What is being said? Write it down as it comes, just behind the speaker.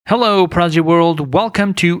Hello, Prodigy World.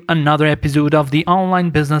 Welcome to another episode of the Online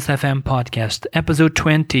Business FM podcast, episode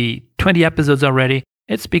 20. 20 episodes already.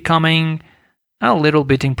 It's becoming a little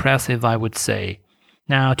bit impressive, I would say.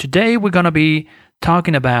 Now, today we're going to be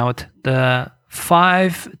talking about the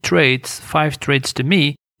five traits to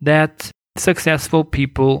me that successful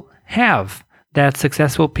people have, that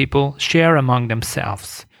successful people share among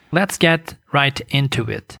themselves. Let's get right into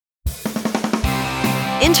it.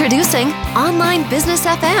 Introducing Online Business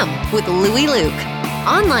FM with Louie Luke.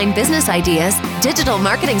 Online business ideas, digital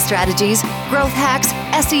marketing strategies, growth hacks,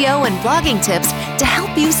 SEO, and blogging tips to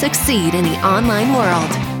help you succeed in the online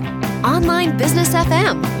world. Online Business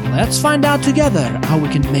FM. Let's find out together how we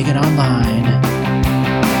can make it online.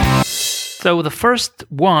 So the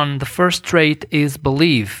first trait is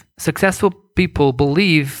believe. Successful people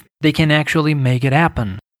believe they can actually make it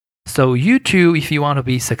happen. So you too, if you want to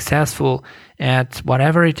be successful at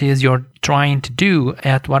whatever it is you're trying to do,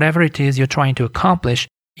 at whatever it is you're trying to accomplish,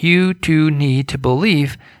 you too need to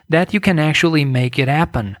believe that you can actually make it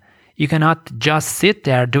happen. You cannot just sit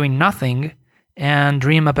there doing nothing and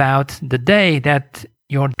dream about the day that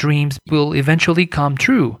your dreams will eventually come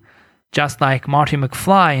true. Just like Marty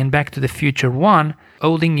McFly in Back to the Future 1,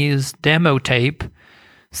 holding his demo tape,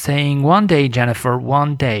 saying, "One day, Jennifer,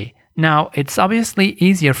 one day." Now, it's obviously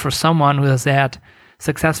easier for someone who has had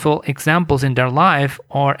successful examples in their life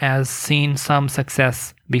or has seen some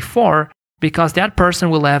success before, because that person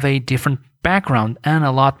will have a different background and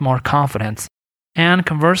a lot more confidence. And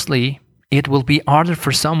conversely, it will be harder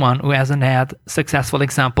for someone who hasn't had successful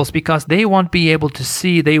examples because they won't be able to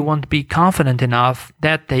see, they won't be confident enough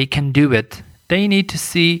that they can do it. They need to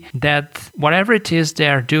see that whatever it is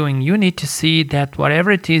they're doing, you need to see that whatever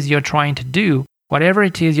it is you're trying to do, whatever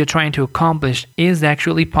it is you're trying to accomplish is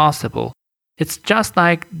actually possible. It's just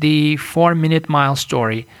like the 4-minute mile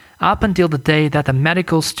story. Up until the day that a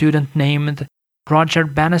medical student named Roger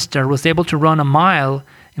Bannister was able to run a mile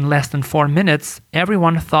in less than 4 minutes,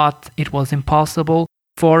 everyone thought it was impossible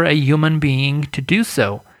for a human being to do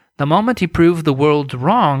so. The moment he proved the world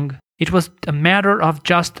wrong, it was a matter of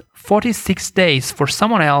just 46 days for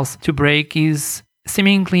someone else to break his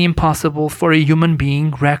seemingly impossible for a human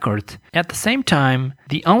being record. At the same time,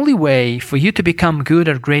 the only way for you to become good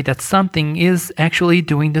or great at something is actually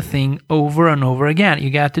doing the thing over and over again.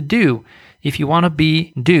 You got to do. If you want to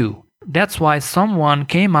be, do. That's why someone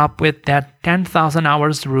came up with that 10,000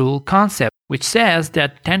 hours rule concept, which says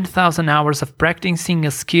that 10,000 hours of practicing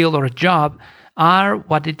a skill or a job are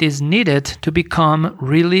what it is needed to become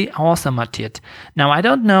really awesome at it. Now, I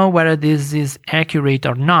don't know whether this is accurate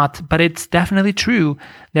or not, but it's definitely true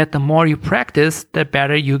that the more you practice, the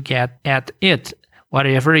better you get at it,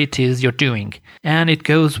 whatever it is you're doing. And it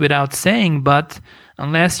goes without saying, but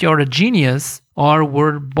unless you're a genius or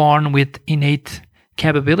were born with innate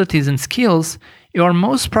capabilities and skills, you're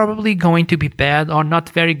most probably going to be bad or not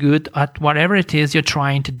very good at whatever it is you're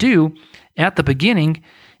trying to do at the beginning.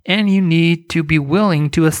 And you need to be willing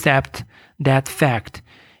to accept that fact.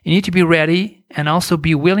 You need to be ready and also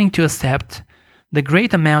be willing to accept the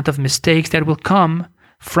great amount of mistakes that will come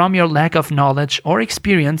from your lack of knowledge or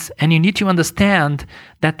experience. And you need to understand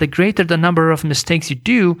that the greater the number of mistakes you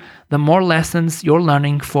do, the more lessons you're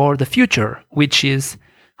learning for the future, which is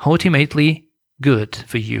ultimately good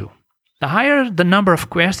for you. The higher the number of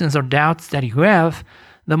questions or doubts that you have,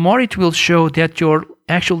 the more it will show that you're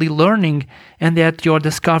actually learning and that you're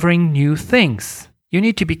discovering new things. You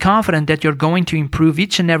need to be confident that you're going to improve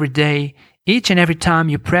each and every day, each and every time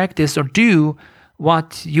you practice or do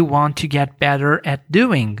what you want to get better at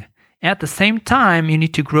doing. At the same time, you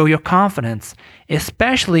need to grow your confidence,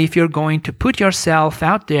 especially if you're going to put yourself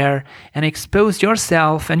out there and expose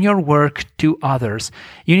yourself and your work to others.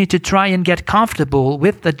 You need to try and get comfortable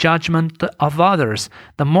with the judgment of others.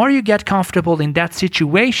 The more you get comfortable in that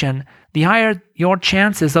situation, the higher your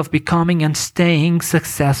chances of becoming and staying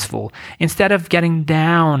successful. Instead of getting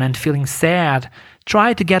down and feeling sad,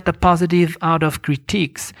 try to get the positive out of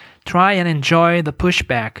critiques. Try and enjoy the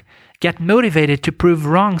pushback. Get motivated to prove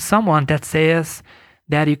wrong someone that says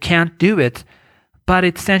that you can't do it, but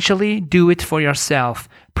essentially do it for yourself.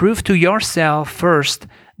 Prove to yourself first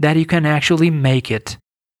that you can actually make it.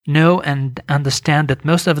 Know and understand that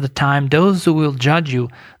most of the time those who will judge you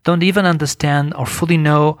don't even understand or fully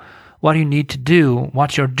know what you need to do,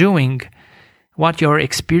 what you're doing, what you're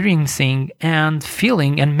experiencing and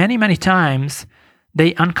feeling, and many times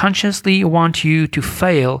they unconsciously want you to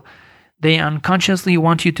fail. They unconsciously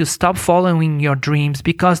want you to stop following your dreams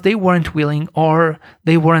because they weren't willing or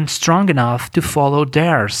they weren't strong enough to follow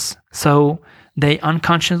theirs. So they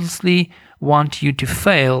unconsciously want you to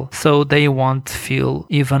fail so they won't feel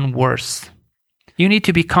even worse. You need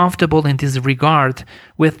to be comfortable in this regard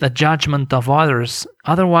with the judgment of others.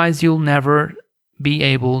 Otherwise, you'll never be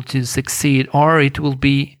able to succeed, or it will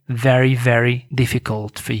be very, very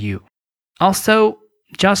difficult for you. Also,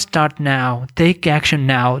 just start now. Take action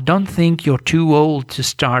now. Don't think you're too old to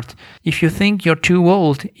start. If you think you're too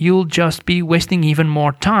old, you'll just be wasting even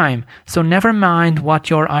more time. So never mind what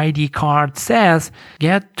your ID card says.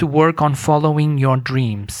 Get to work on following your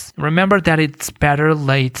dreams. Remember that it's better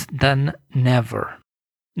late than never.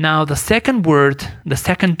 Now, the second word, the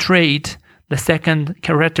second trait, the second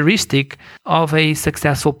characteristic of a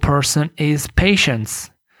successful person is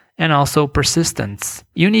patience. And also persistence.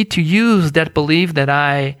 You need to use that belief that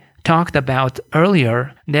I talked about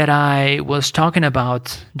earlier, that I was talking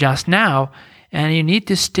about just now, and you need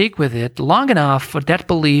to stick with it long enough for that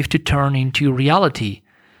belief to turn into reality.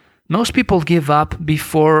 Most people give up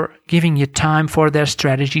before giving you time for their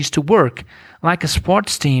strategies to work. Like a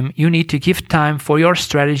sports team, you need to give time for your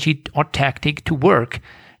strategy or tactic to work.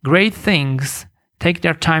 Great things take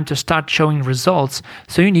their time to start showing results,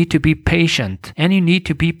 so you need to be patient and you need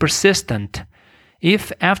to be persistent.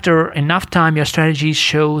 If after enough time your strategy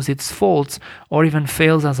shows its faults or even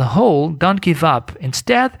fails as a whole, don't give up.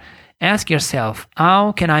 Instead, ask yourself,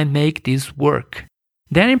 how can I make this work?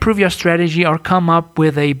 Then improve your strategy or come up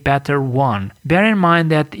with a better one. Bear in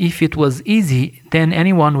mind that if it was easy, then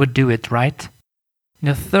anyone would do it, right?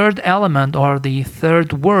 The third element, or the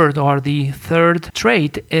third word, or the third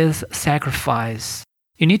trait is sacrifice.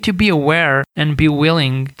 You need to be aware and be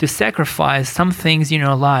willing to sacrifice some things in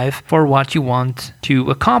your life for what you want to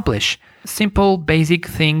accomplish. Simple, basic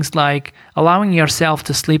things like allowing yourself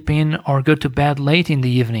to sleep in or go to bed late in the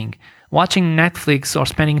evening, watching Netflix or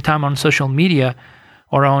spending time on social media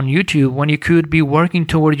or on YouTube when you could be working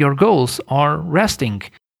toward your goals, or resting.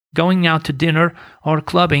 Going out to dinner or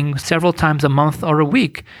clubbing several times a month or a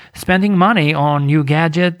week, spending money on new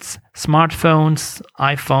gadgets, smartphones,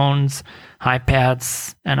 iPhones,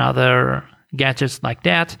 iPads, and other gadgets like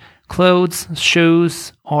that, clothes,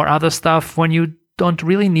 shoes, or other stuff when you don't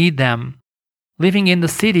really need them. Living in the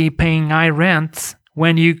city paying high rents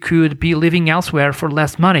when you could be living elsewhere for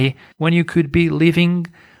less money, when you could be living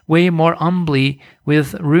way more humbly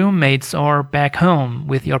with roommates or back home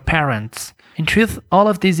with your parents. In truth, all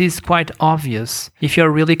of this is quite obvious if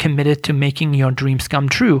you're really committed to making your dreams come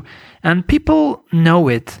true. And people know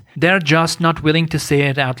it. They're just not willing to say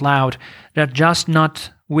it out loud. They're just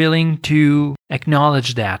not willing to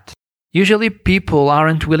acknowledge that. Usually people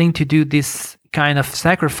aren't willing to do this kind of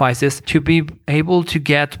sacrifices to be able to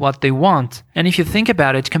get what they want. And if you think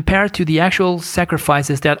about it, compared to the actual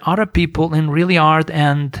sacrifices that other people in really hard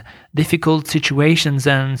and difficult situations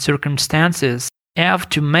and circumstances have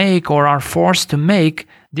to make or are forced to make,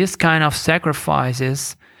 this kind of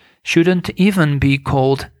sacrifices shouldn't even be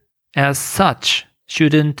called as such,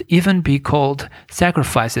 shouldn't even be called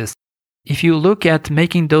sacrifices. If you look at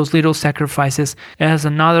making those little sacrifices as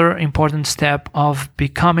another important step of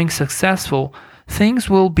becoming successful, things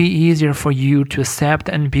will be easier for you to accept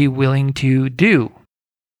and be willing to do.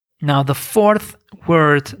 Now, the fourth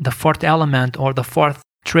word, the fourth element, or the fourth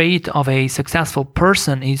trait of a successful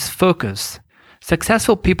person is focus.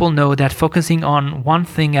 Successful people know that focusing on one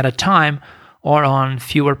thing at a time or on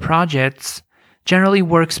fewer projects generally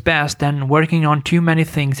works best than working on too many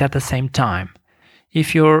things at the same time.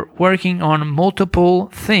 If you're working on multiple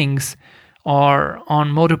things or on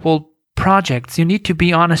multiple projects, you need to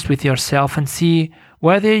be honest with yourself and see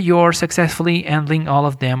whether you're successfully handling all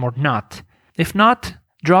of them or not. If not,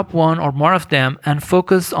 drop one or more of them and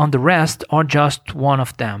focus on the rest or just one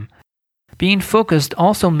of them. Being focused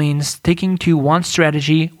also means sticking to one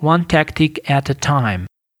strategy, one tactic at a time.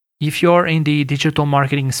 If you're in the digital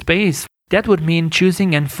marketing space, that would mean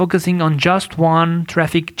choosing and focusing on just one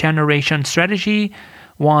traffic generation strategy,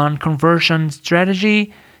 one conversion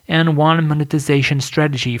strategy, and one monetization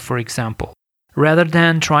strategy, for example, rather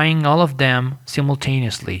than trying all of them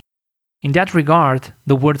simultaneously. In that regard,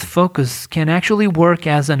 the word focus can actually work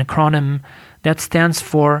as an acronym that stands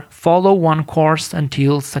for Follow One Course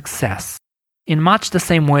Until Success. In much the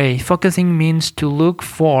same way, focusing means to look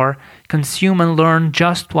for, consume and learn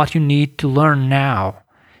just what you need to learn now.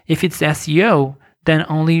 If it's SEO, then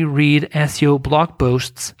only read SEO blog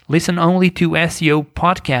posts, listen only to SEO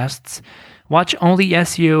podcasts, watch only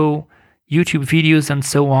SEO YouTube videos, and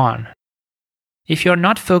so on. If you're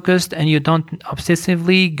not focused and you don't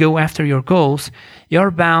obsessively go after your goals,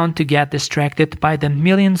 you're bound to get distracted by the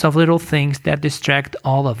millions of little things that distract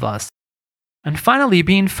all of us. And finally,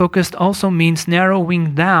 being focused also means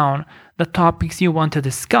narrowing down the topics you want to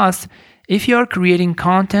discuss if you're creating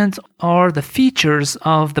content or the features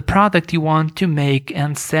of the product you want to make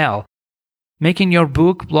and sell. Making your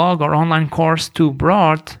book, blog, or online course too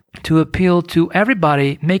broad to appeal to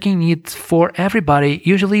everybody, making it for everybody,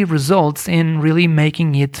 usually results in really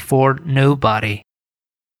making it for nobody.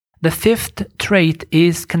 The fifth trait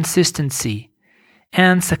is consistency.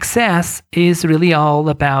 And success is really all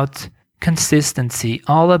about consistency,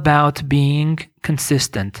 all about being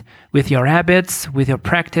consistent with your habits, with your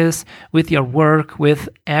practice, with your work, with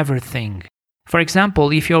everything. For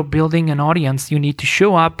example, if you're building an audience, you need to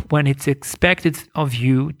show up when it's expected of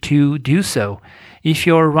you to do so. If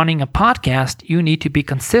you're running a podcast, you need to be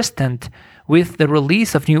consistent with the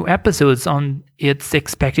release of new episodes on its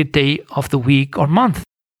expected day of the week or month.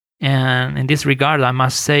 And in this regard, I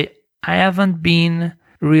must say, I haven't been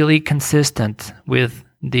really consistent with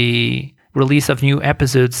the release of new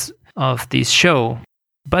episodes of this show,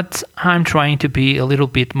 but I'm trying to be a little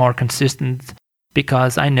bit more consistent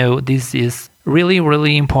because I know this is really,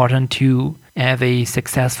 really important to have a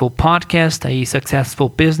successful podcast, a successful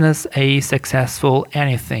business, a successful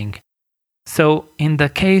anything. So in the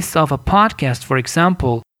case of a podcast, for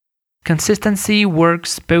example, consistency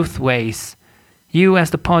works both ways. You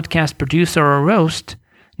as the podcast producer or host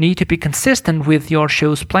need to be consistent with your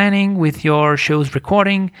show's planning, with your show's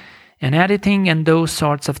recording and editing and those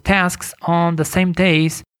sorts of tasks on the same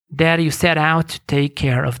days that you set out to take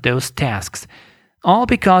care of those tasks. All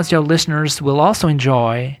because your listeners will also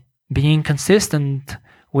enjoy being consistent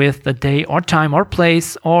with the day or time or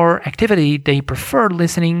place or activity they prefer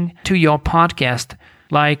listening to your podcast,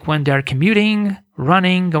 like when they're commuting,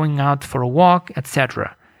 running, going out for a walk,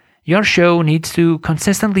 etc. Your show needs to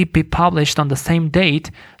consistently be published on the same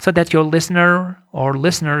date so that your listener or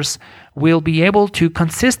listeners will be able to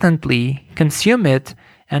consistently consume it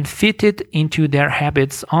and fit it into their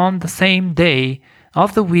habits on the same day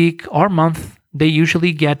of the week or month they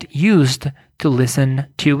usually get used to listen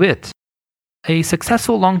to it. A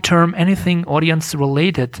successful long-term anything audience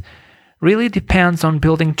related really depends on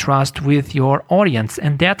building trust with your audience,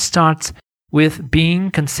 and that starts with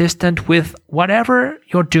being consistent with whatever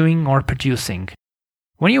you're doing or producing.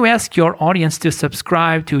 When you ask your audience to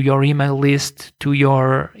subscribe to your email list, to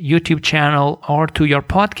your YouTube channel, or to your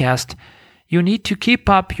podcast, you need to keep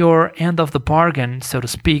up your end of the bargain, so to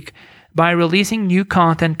speak, by releasing new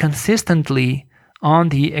content consistently on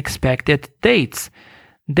the expected dates.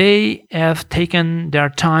 They have taken their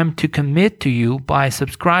time to commit to you by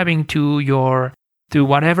subscribing to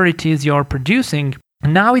whatever it is you're producing.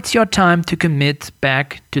 Now it's your time to commit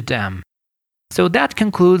back to them. So that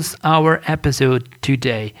concludes our episode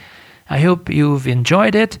today. I hope you've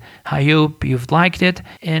enjoyed it. I hope you've liked it.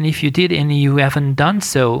 And if you did and you haven't done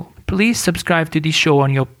so, please subscribe to this show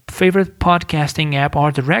on your favorite podcasting app or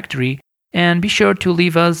directory. And be sure to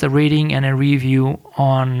leave us a rating and a review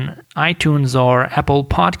on iTunes or Apple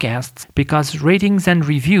Podcasts, because ratings and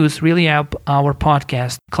reviews really help our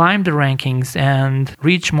podcast climb the rankings and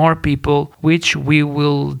reach more people, which we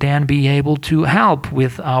will then be able to help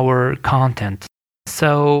with our content.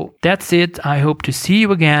 So that's it. I hope to see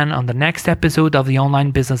you again on the next episode of the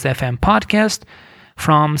Online Business FM podcast.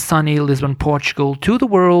 From sunny Lisbon, Portugal to the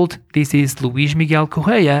world, this is Luis Miguel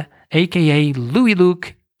Correia, aka Louis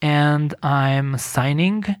Luke, and I'm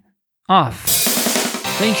signing off.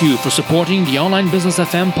 Thank you for supporting the Online Business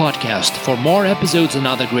FM podcast. For more episodes and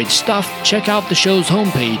other great stuff, check out the show's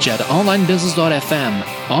homepage at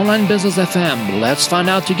onlinebusiness.fm. Online Business FM, let's find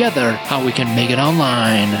out together how we can make it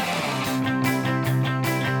online.